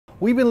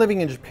We've been living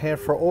in Japan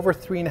for over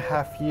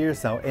 3.5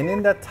 years now, and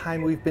in that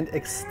time we've been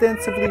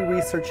extensively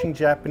researching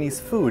Japanese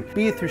food,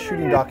 be it through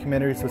shooting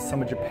documentaries with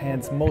some of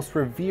Japan's most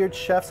revered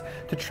chefs,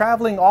 to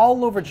traveling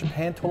all over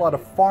Japan to a lot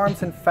of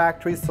farms and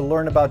factories to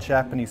learn about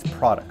Japanese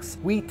products.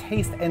 We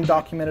taste and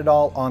document it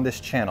all on this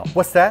channel.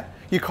 What's that?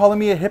 You calling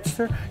me a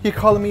hipster? You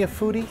calling me a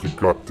foodie? You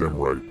got them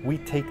right. We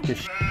take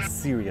this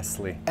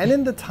seriously. And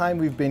in the time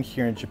we've been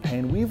here in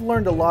Japan, we've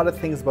learned a lot of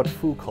things about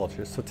food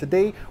culture. So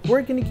today,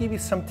 we're gonna give you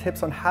some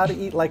tips on how to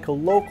eat like a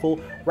local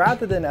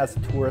rather than as a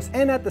tourist.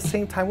 And at the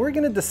same time, we're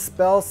gonna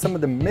dispel some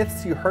of the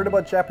myths you heard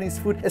about Japanese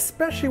food,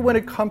 especially when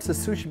it comes to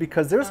sushi,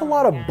 because there's a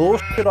lot of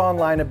bullshit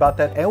online about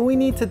that, and we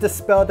need to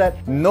dispel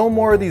that. No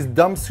more of these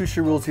dumb sushi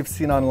rules you've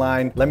seen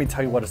online. Let me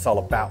tell you what it's all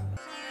about.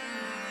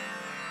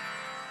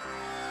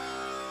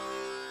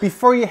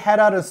 Before you head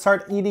out and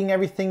start eating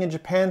everything in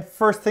Japan,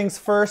 first things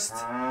first,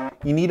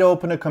 you need to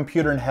open a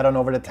computer and head on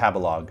over to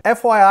Tabelog.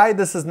 FYI,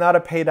 this is not a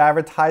paid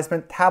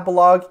advertisement.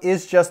 Tabelog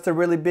is just a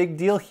really big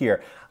deal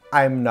here.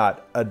 I'm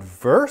not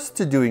adverse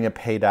to doing a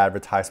paid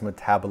advertisement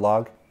with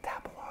Tabelog.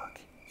 Tabelog,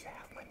 you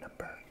have my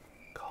number.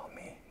 Call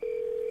me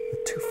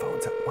with 2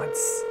 phones at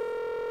once.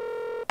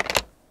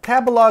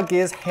 Tabelog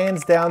is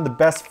hands down the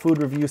best food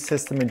review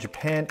system in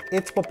Japan.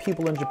 It's what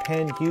people in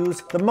Japan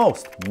use the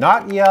most,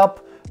 not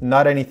Yelp,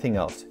 not anything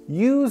else.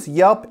 Use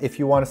Yelp if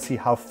you want to see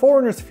how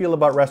foreigners feel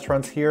about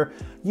restaurants here.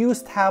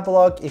 Use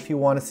Tabelog if you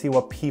want to see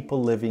what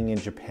people living in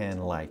Japan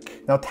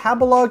like. Now,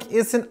 Tabelog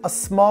isn't a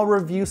small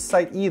review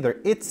site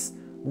either. It's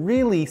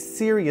really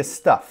serious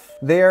stuff.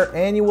 Their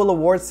annual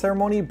award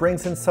ceremony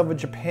brings in some of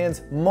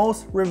Japan's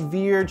most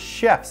revered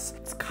chefs.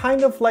 It's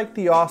kind of like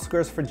the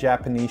Oscars for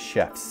Japanese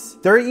chefs.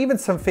 There are even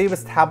some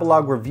famous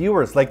Tabelog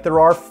reviewers, like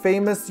there are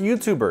famous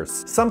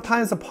YouTubers.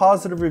 Sometimes a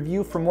positive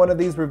review from one of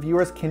these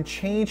reviewers can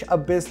change a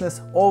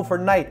business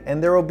overnight,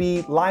 and there will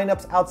be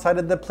lineups outside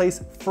of the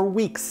place for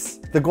weeks.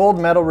 The gold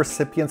medal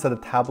recipients of the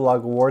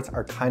Tabelog Awards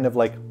are kind of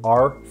like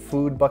our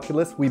food bucket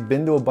list. We've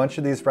been to a bunch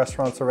of these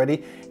restaurants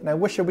already, and I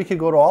wish that we could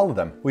go to all of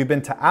them. We've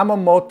been to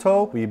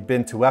Amamoto, we've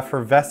been to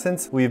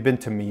Effervescence, we've been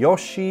to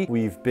Miyoshi,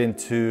 we've been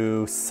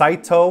to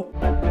Saito.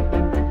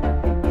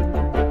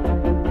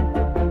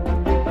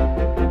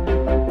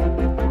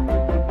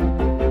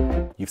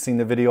 You've seen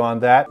the video on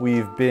that.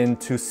 We've been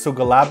to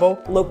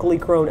Sugalabo. Locally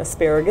grown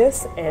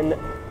asparagus, and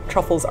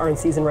truffles are in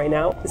season right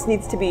now. This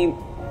needs to be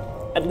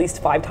at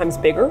least 5 times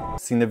bigger.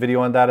 Seen the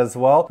video on that as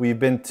well. We've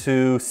been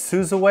to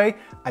SUSHIII.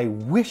 I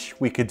wish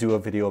we could do a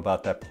video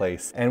about that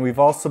place. And we've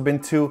also been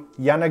to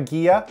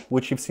Yanagiya,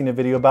 which you've seen a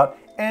video about,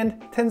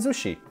 and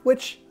Tenzushi,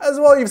 which as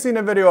well you've seen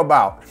a video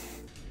about.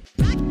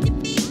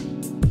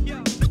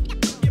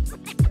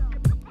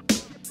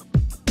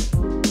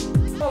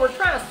 What we're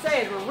trying to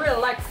say is we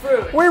really like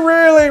food. We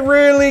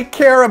really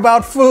care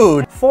about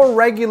food. For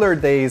regular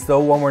days though,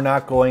 when we're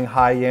not going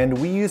high end,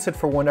 we use it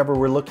for whenever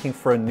we're looking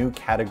for a new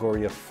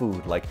category of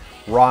food, like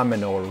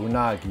ramen or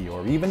unagi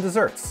or even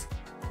desserts.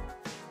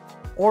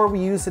 Or we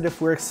use it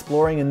if we're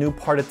exploring a new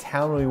part of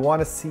town and we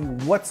want to see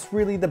what's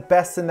really the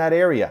best in that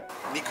area.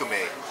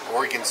 Nikume,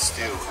 Oregon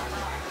stew.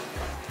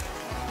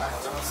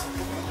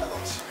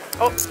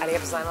 Oh, arigatou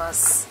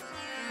gozaimasu.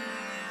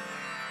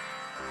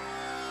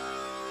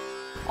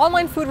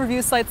 Online food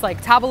review sites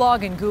like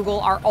Tabelog and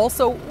Google are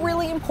also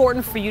really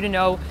important for you to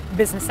know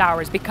business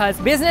hours, because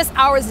business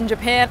hours in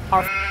Japan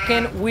are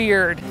f***ing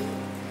weird.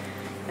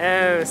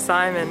 Oh,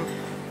 Simon.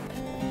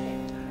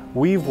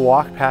 We've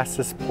walked past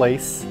this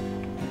place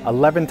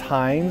 11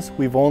 times.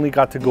 We've only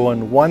got to go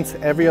in once.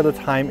 Every other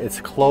time it's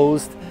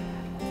closed.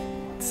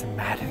 It's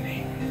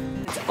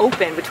maddening. It's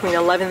open between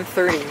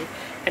 11:30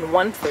 and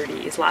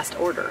 1:30 is last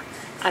order.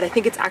 And I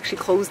think it's actually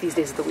closed these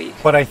days of the week.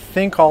 But I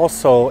think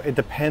also it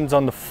depends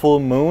on the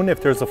full moon.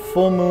 If there's a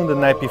full moon the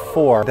night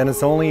before, then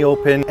it's only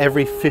open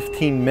every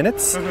 15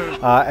 minutes.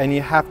 And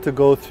you have to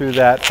go through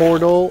that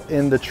portal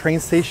in the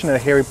train station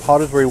at Harry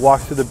Potter's where you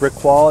walk through the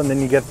brick wall and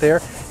then you get there.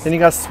 Then you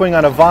gotta swing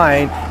on a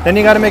vine. Then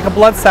you gotta make a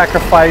blood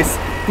sacrifice.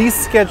 These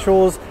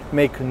schedules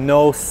make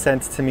no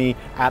sense to me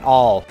at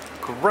all.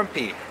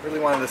 Grumpy. Really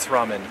wanted this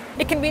ramen.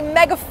 It can be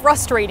mega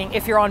frustrating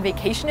if you're on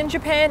vacation in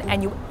Japan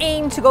and you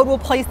aim to go to a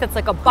place that's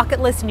like a bucket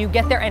list and you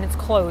get there and it's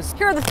closed.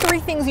 Here are the 3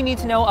 things you need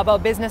to know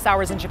about business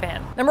hours in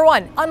Japan. Number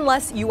 1,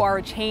 unless you are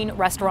a chain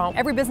restaurant,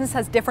 every business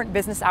has different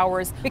business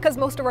hours. Because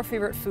most of our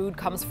favorite food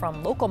comes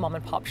from local mom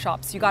and pop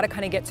shops, you gotta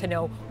kind of get to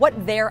know what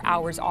their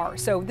hours are.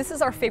 So this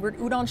is our favorite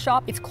udon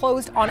shop. It's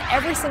closed on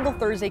every single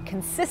Thursday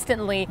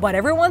consistently, but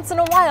every once in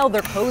a while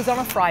they're closed on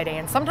a Friday,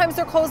 and sometimes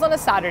they're closed on a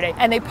Saturday,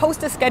 and they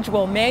post a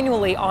schedule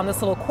manually on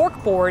this little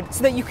cork board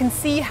so that you can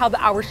see how the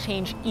hours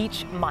change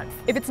each month.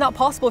 If it's not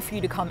possible for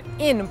you to come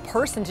in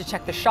person to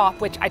check the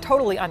shop, which I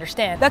totally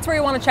understand, that's where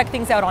you want to check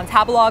things out on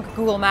Tabelog,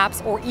 Google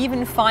Maps, or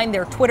even find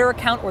their Twitter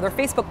account or their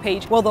Facebook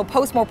page where they'll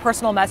post more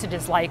personal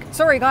messages like,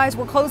 "Sorry guys,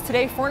 we're closed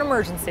today for an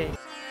emergency."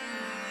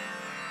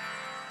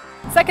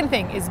 Second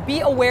thing is be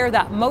aware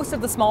that most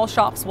of the small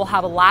shops will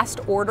have a last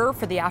order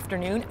for the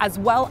afternoon as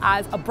well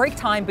as a break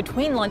time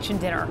between lunch and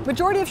dinner.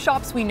 Majority of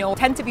shops we know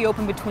tend to be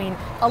open between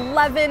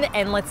 11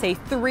 and let's say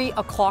 3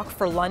 o'clock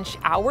for lunch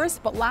hours,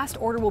 but last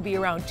order will be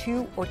around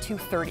 2 or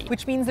 2:30,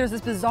 which means there's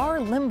this bizarre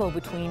limbo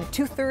between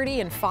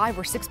 2:30 and 5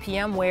 or 6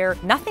 p.m. where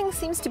nothing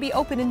seems to be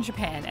open in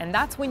Japan, and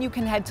that's when you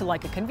can head to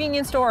like a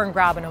convenience store and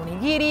grab an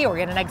onigiri or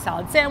get an egg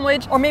salad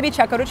sandwich or maybe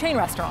check out a chain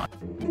restaurant.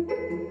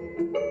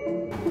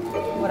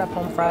 What up,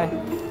 home fry?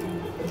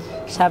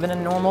 Just having a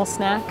normal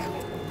snack.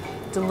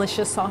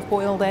 Delicious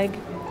soft-boiled egg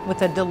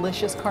with a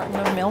delicious carton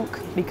of milk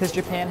because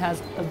Japan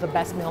has the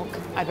best milk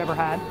I've ever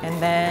had. And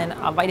then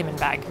a vitamin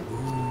bag.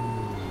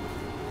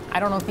 I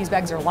don't know if these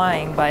bags are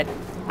lying, but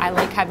I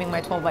like having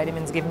my 12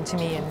 vitamins given to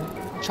me in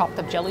chopped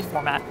up jelly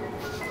format.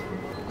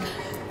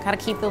 Gotta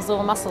keep those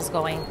little muscles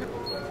going.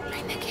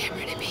 Bring the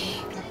camera to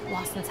me.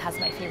 Lawson's has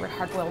my favorite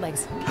hard-boiled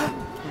eggs.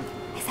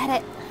 I said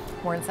it.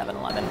 We're in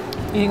 7-Eleven.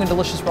 Eating a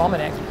delicious ramen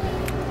egg.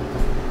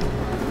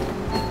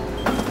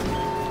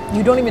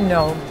 You don't even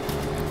know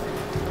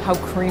how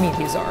creamy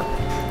these are.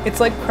 It's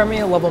like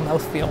Premier level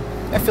mouthfeel.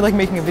 I feel like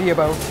making a video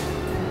about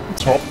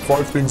top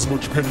 5 things about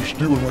Japan you should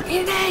do. I'm like,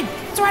 eat an egg!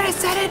 That's right, I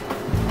said it!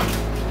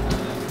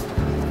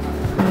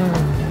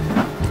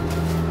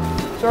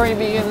 Sorry,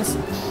 vegans.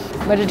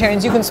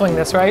 Vegetarians, you can swing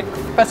this, right?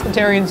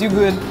 Pescatarians, you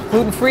good.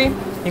 Gluten-free,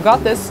 you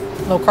got this.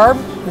 Low carb,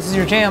 this is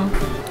your jam.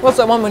 What's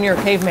that one when you're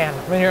a caveman?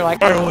 When you're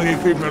like, I only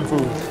eat caveman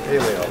food.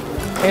 Paleo.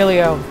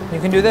 Paleo,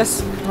 you can do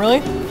this?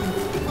 Really?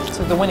 It's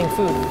like the winning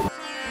food.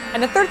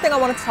 And the third thing I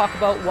wanted to talk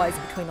about was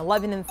between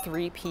 11 and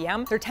 3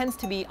 p.m. there tends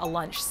to be a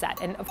lunch set.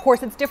 And of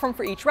course it's different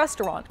for each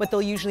restaurant, but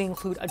they'll usually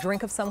include a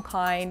drink of some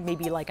kind,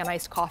 maybe like an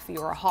iced coffee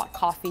or a hot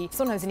coffee,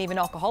 sometimes an even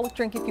alcoholic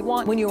drink if you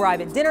want. When you arrive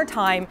at dinner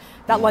time,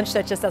 that lunch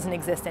set just doesn't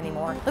exist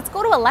anymore. Let's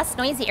go to a less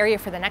noisy area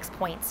for the next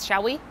points,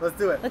 shall we? Let's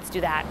do it. Let's do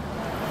that.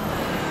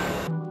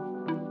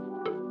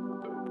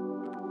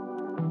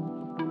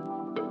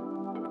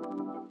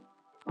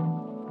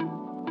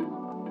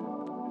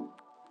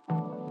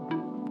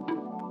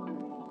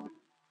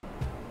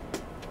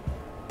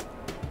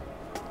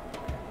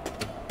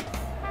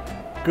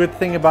 Good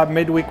thing about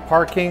midweek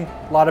parking,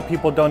 a lot of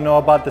people don't know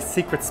about the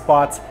secret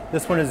spots.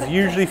 This one is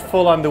usually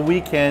full on the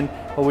weekend,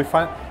 but we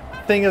find,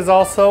 thing is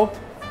also,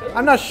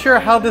 I'm not sure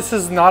how this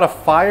is not a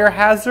fire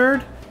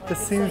hazard. This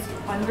seems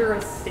like under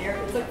a stair.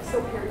 It's like so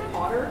Harry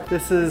Potter.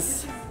 This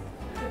is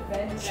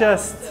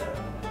just,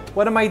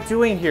 what am I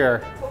doing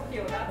here?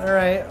 All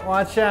right,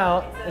 watch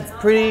out. It's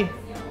pretty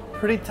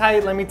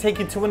tight. Let me take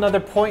you to another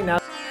point now.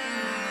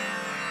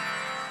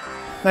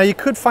 Now you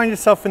could find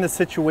yourself in a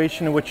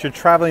situation in which you're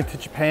traveling to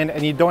Japan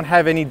and you don't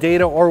have any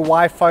data or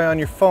Wi-Fi on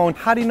your phone.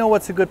 How do you know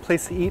what's a good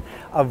place to eat?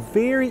 A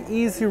very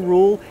easy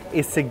rule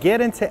is to get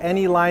into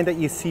any line that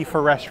you see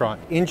for restaurant.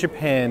 In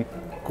Japan,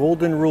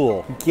 golden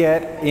rule,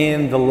 get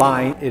in the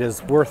line. It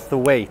is worth the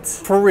wait.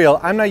 For real,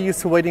 I'm not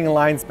used to waiting in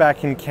lines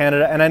back in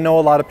Canada, and I know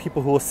a lot of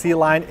people who will see a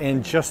line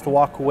and just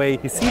walk away.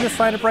 You see this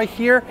lineup right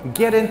here?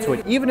 Get into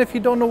it. Even if you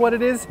don't know what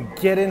it is,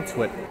 get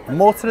into it.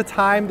 Most of the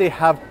time, they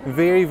have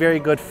very, very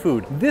good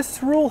food.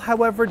 This rule,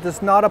 however,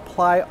 does not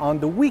apply on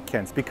the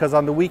weekends, because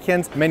on the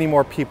weekends, many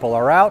more people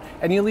are out,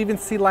 and you'll even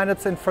see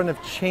lineups in front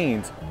of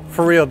chains.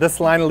 For real, this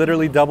line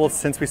literally doubled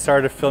since we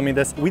started filming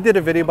this. We did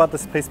a video about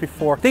this place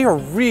before. They are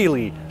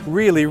really,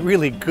 really,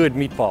 really good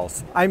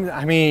meatballs.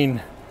 I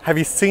mean, have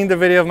you seen the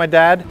video of my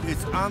dad?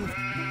 It's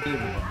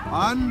unbelievable.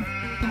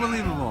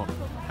 Unbelievable.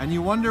 And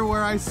you wonder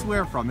where I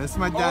swear from. This is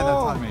my dad that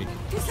taught me.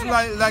 It's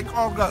like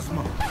orgasm.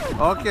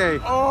 Okay.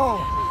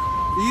 Oh.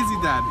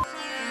 Easy, Dad.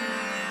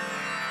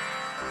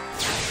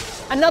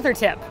 Another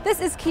tip,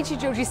 this is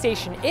Kichijoji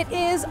Station. It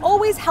is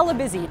always hella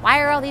busy. Why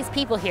are all these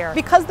people here?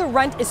 Because the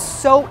rent is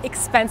so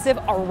expensive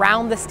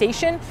around the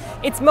station,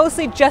 it's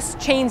mostly just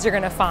chains you're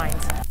gonna find.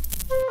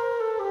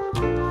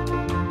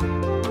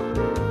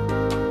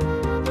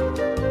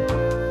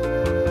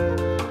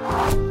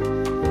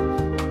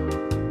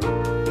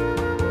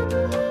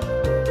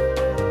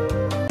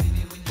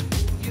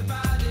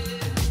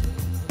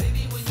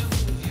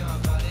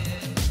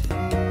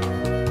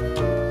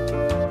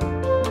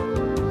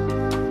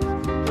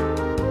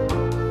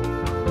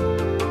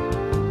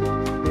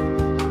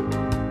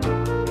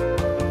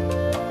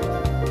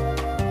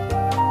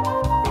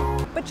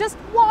 Just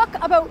walk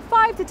about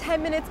 5 to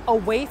 10 minutes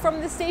away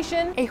from the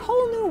station, a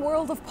whole new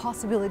world of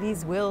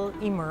possibilities will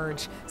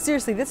emerge.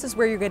 Seriously, this is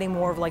where you're getting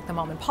more of like the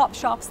mom and pop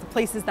shops, the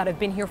places that have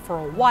been here for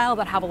a while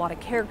that have a lot of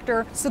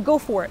character. So go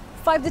for it.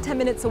 5 to 10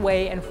 minutes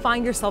away and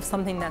find yourself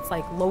something that's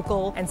like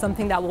local and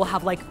something that will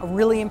have like a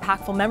really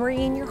impactful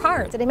memory in your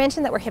heart. Did I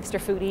mention that we're hipster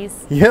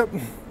foodies? Yep.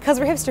 Because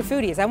we're hipster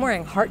foodies. I'm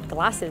wearing heart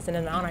glasses in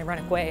an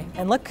unironic way.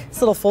 And look,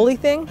 this little Foley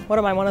thing. What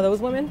am I, one of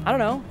those women? I don't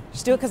know.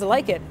 Just do it because I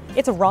like it.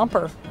 It's a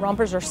romper.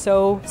 Rompers are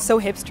so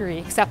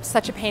hipstery, except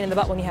such a pain in the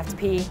butt when you have to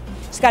pee.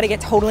 Just gotta get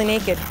totally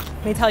naked.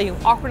 Let me tell you,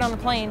 awkward on the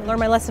plane.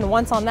 Learned my lesson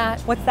once on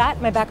that. What's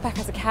that? My backpack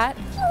has a cat?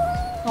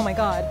 Oh my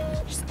God.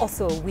 She's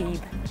also a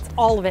weeb. It's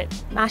all of it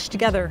mashed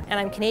together. And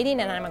I'm Canadian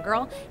and I'm a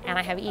girl and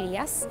I have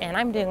EDS and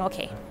I'm doing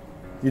okay.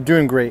 You're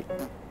doing great.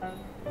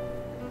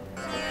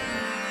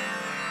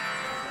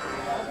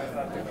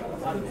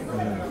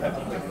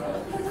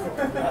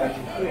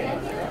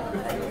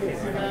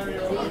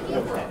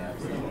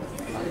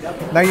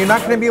 Now, you're not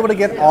going to be able to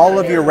get all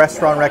of your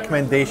restaurant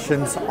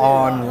recommendations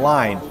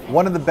online.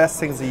 One of the best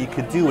things that you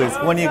could do is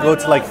when you go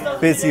to like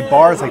busy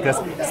bars like this,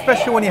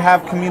 especially when you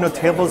have communal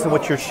tables in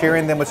which you're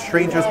sharing them with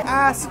strangers,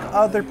 ask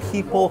other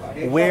people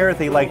where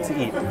they like to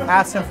eat.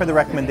 Ask them for the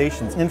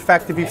recommendations. In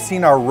fact, if you've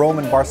seen our Rome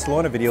and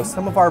Barcelona videos,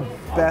 some of our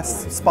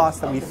best spots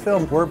that we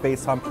filmed were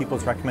based on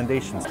people's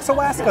recommendations.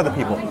 So ask other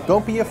people.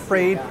 Don't be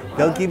afraid.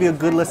 They'll give you a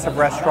good list of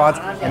restaurants,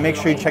 and make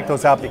sure you check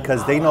those out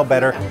because they know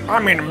better.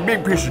 I mean, a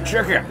big piece of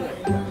chicken.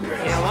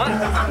 You know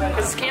what?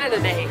 It's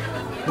Canada Day.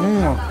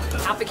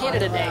 Happy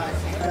Canada Day.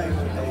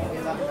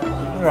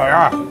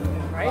 Yeah.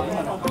 Right?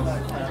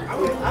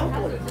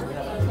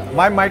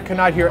 My mic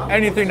cannot hear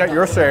anything that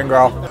you're saying,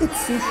 girl. It's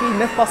sushi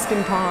myth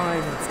busting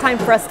time. It's time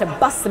for us to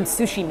bust some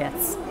sushi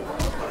myths.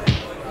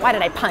 Why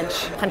did I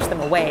punch? Punch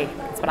them away.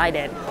 That's what I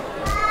did.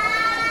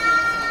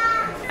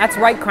 That's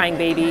right, crying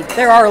baby.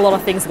 There are a lot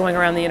of things going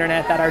around the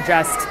internet that are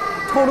just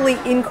totally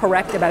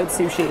incorrect about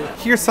sushi.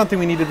 Here's something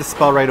we need to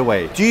dispel right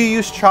away. Do you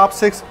use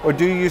chopsticks or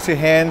do you use your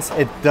hands?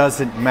 It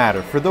doesn't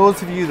matter. For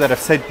those of you that have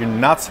said you're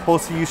not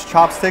supposed to use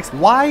chopsticks,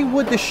 why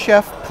would the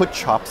chef put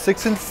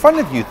chopsticks in front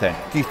of you then?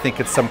 Do you think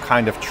it's some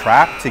kind of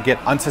trap to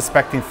get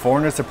unsuspecting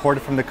foreigners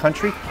deported from the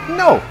country?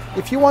 No.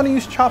 If you want to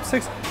use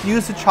chopsticks,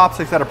 use the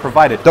chopsticks that are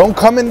provided. Don't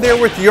come in there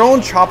with your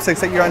own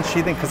chopsticks that you're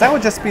unsheathing because that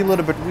would just be a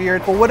little bit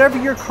weird. But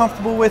whatever you're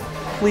comfortable with,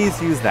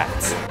 please use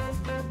that.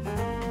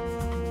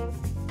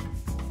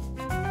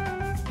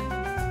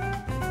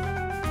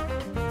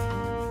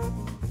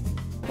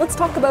 Let's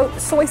talk about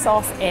soy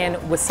sauce and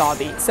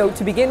wasabi. So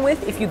to begin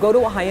with, if you go to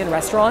a high-end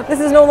restaurant,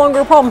 this is no longer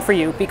a problem for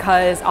you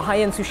because a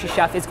high-end sushi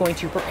chef is going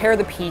to prepare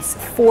the piece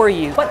for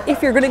you. But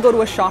if you're gonna go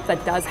to a shop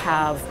that does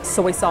have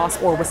soy sauce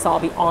or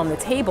wasabi on the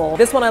table,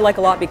 this one I like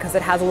a lot because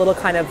it has a little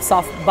kind of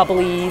soft,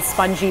 bubbly,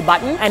 spongy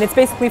button, and it's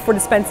basically for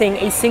dispensing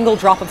a single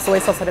drop of soy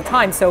sauce at a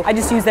time. So I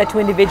just use that to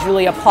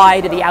individually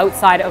apply to the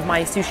outside of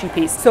my sushi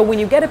piece. So when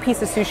you get a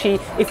piece of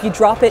sushi, if you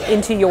drop it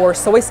into your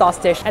soy sauce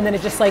dish and then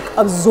it just like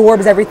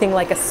absorbs everything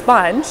like a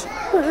sponge,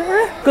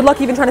 good luck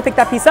even trying to pick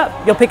that piece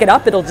up. You'll pick it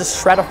up, it'll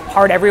just shred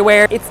apart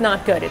everywhere. It's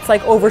not good. It's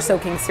like over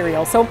soaking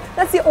cereal. So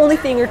that's the only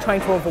thing you're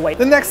trying to avoid.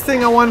 The next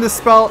thing I wanted to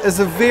spell is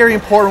a very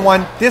important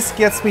one. This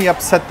gets me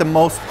upset the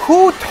most.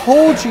 Who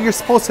told you you're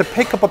supposed to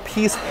pick up a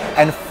piece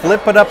and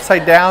flip it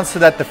upside down so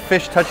that the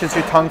fish touches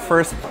your tongue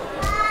first?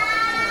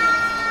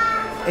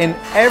 In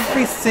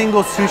every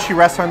single sushi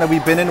restaurant that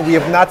we've been in, we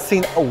have not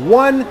seen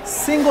one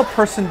single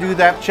person do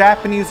that,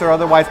 Japanese or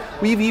otherwise.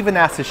 We've even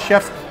asked the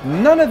chefs.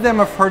 None of them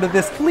have heard of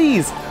this.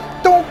 Please,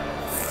 don't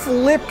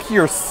flip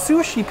your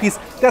sushi piece.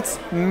 That's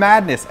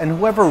madness. And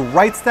whoever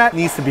writes that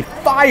needs to be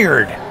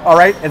fired. All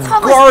right? It's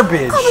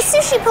garbage. Call the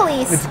sushi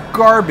police. It's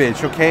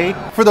garbage, okay?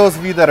 For those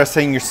of you that are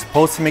saying you're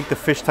supposed to make the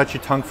fish touch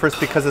your tongue first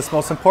because it's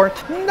most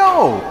important,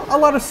 no. A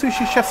lot of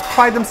sushi chefs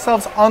pride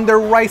themselves on their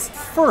rice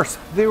first.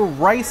 Their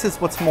rice is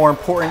what's more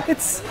important.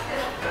 It's,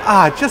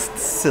 just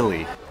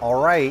silly.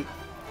 All right.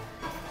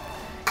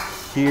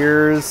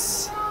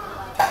 Here's,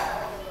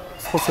 I'm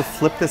supposed to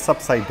flip this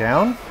upside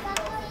down.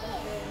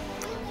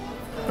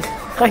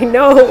 I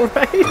know,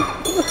 right?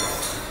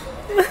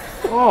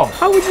 Oh.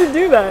 How would you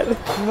do that?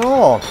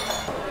 No.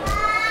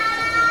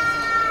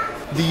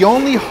 The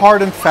only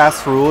hard and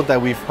fast rule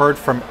that we've heard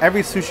from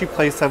every sushi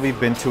place that we've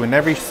been to and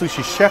every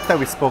sushi chef that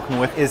we've spoken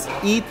with is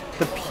eat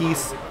the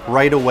piece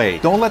right away.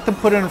 Don't let them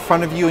put it in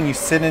front of you and you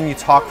sit and you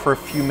talk for a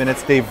few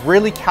minutes. They've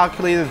really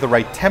calculated the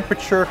right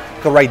temperature,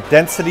 the right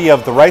density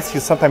of the rice. You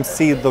sometimes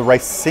see the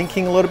rice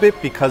sinking a little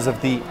bit because of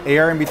the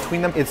air in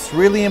between them. It's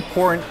really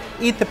important.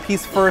 Eat the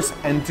piece first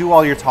and do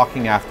all your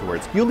talking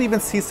afterwards. You'll even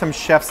see some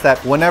chefs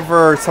that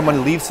whenever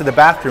someone leaves to the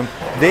bathroom,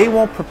 they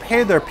won't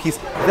prepare their piece.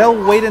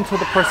 They'll wait until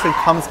the person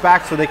comes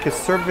back so they can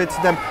serve it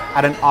to them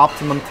at an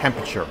optimum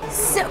temperature.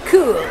 So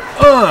cool.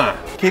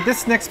 Okay,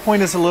 this next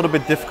point is a little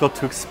bit difficult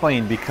to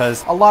explain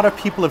because a lot of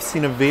people have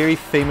seen a very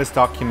famous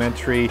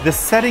documentary. The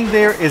setting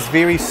there is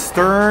very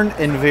stern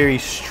and very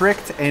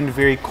strict and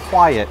very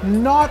quiet.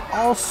 Not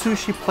all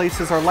sushi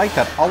places are like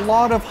that. A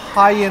lot of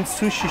high-end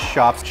sushi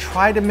shops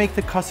try to make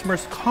the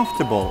customers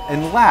comfortable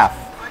and laugh.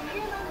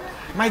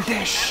 My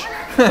dish.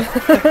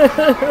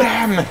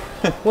 Damn.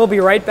 We'll be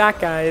right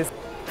back, guys.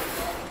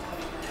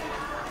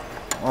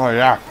 Oh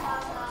yeah.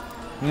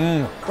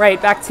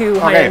 Right, back to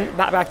high-end.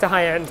 Back to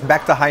high-end.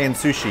 Back to high-end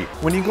sushi.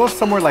 When you go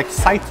somewhere like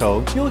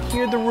Saito, you'll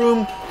hear the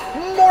room,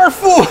 more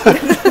food!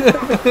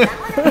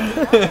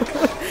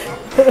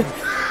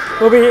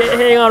 We'll be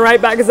hang on right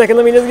back a second.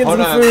 Let me just get Hold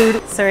some on.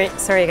 food.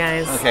 Sorry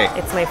guys. Okay.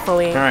 It's my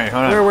fully. All right,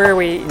 hold on. Where were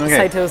we? Okay.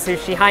 Saito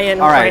Sushi,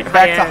 high-end. All right,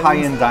 back to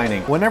high-end. high-end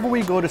dining. Whenever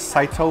we go to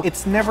Saito,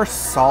 it's never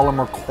solemn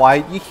or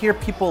quiet. You hear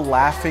people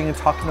laughing and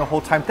talking the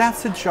whole time.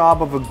 That's the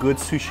job of a good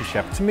sushi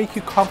chef, to make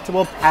you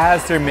comfortable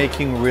as they're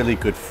making really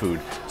good food.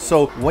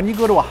 So when you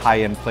go to a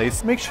high-end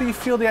place, make sure you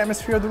feel the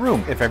atmosphere of the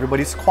room. If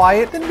everybody's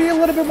quiet, then be a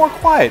little bit more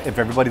quiet. If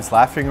everybody's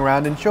laughing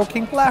around and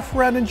joking, laugh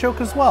around and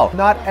joke as well.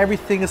 Not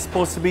everything is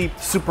supposed to be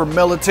super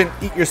militant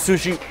eat your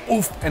sushi,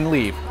 oof, and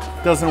leave.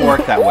 Doesn't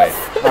work that way,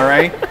 all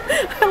right?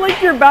 I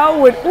like your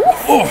bow with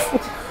oof.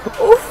 Oof.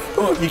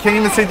 Oof. You can't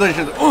even say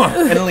delicious,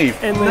 and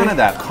leave. None of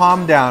that.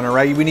 Calm down, all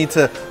right? We need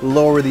to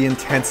lower the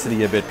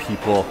intensity a bit,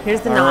 people.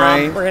 Here's the all knob.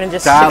 right? We're gonna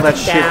just dial that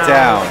shit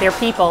down. They're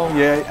people.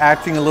 Yeah,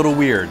 acting a little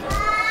weird.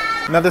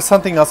 Now there's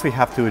something else we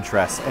have to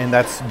address, and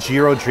that's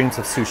Jiro Dreams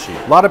of Sushi.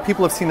 A lot of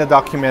people have seen the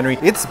documentary.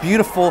 It's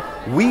beautiful.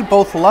 We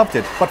both loved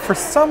it. But for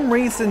some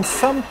reason,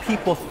 some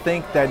people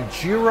think that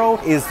Jiro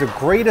is the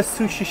greatest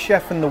sushi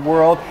chef in the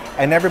world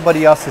and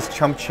everybody else is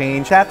chump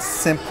change. That's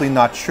simply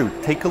not true.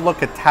 Take a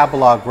look at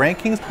Tabelog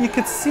rankings. You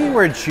can see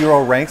where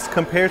Jiro ranks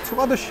compared to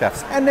other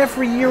chefs. And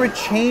every year it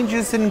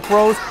changes and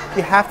grows.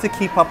 You have to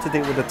keep up to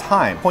date with the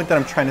time. The point that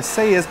I'm trying to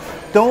say is,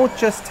 don't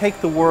just take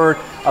the word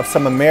of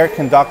some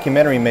American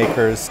documentary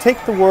makers.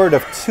 Take the word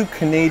of 2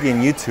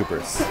 Canadian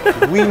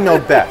YouTubers. We know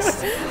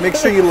best. Make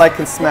sure you like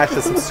and smash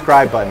the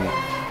subscribe button,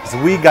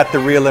 because we got the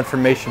real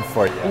information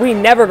for you. We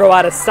never go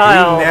out of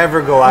style. We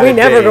never go out of date.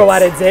 We never go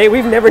out of date.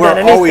 We've never done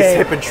anything. We're always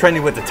hip and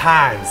trendy with the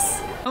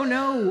times. Oh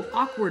no,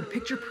 awkward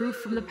picture proof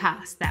from the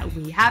past that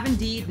we have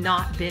indeed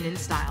not been in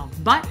style,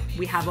 but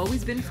we have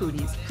always been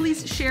foodies.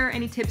 Please share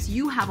any tips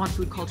you have on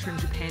food culture in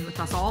Japan with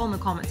us all in the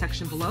comment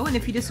section below, and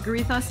if you disagree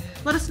with us,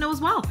 let us know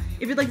as well.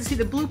 If you'd like to see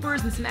the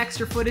bloopers and some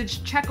extra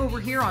footage, check over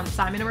here on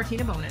Simon and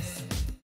Martina Bonus.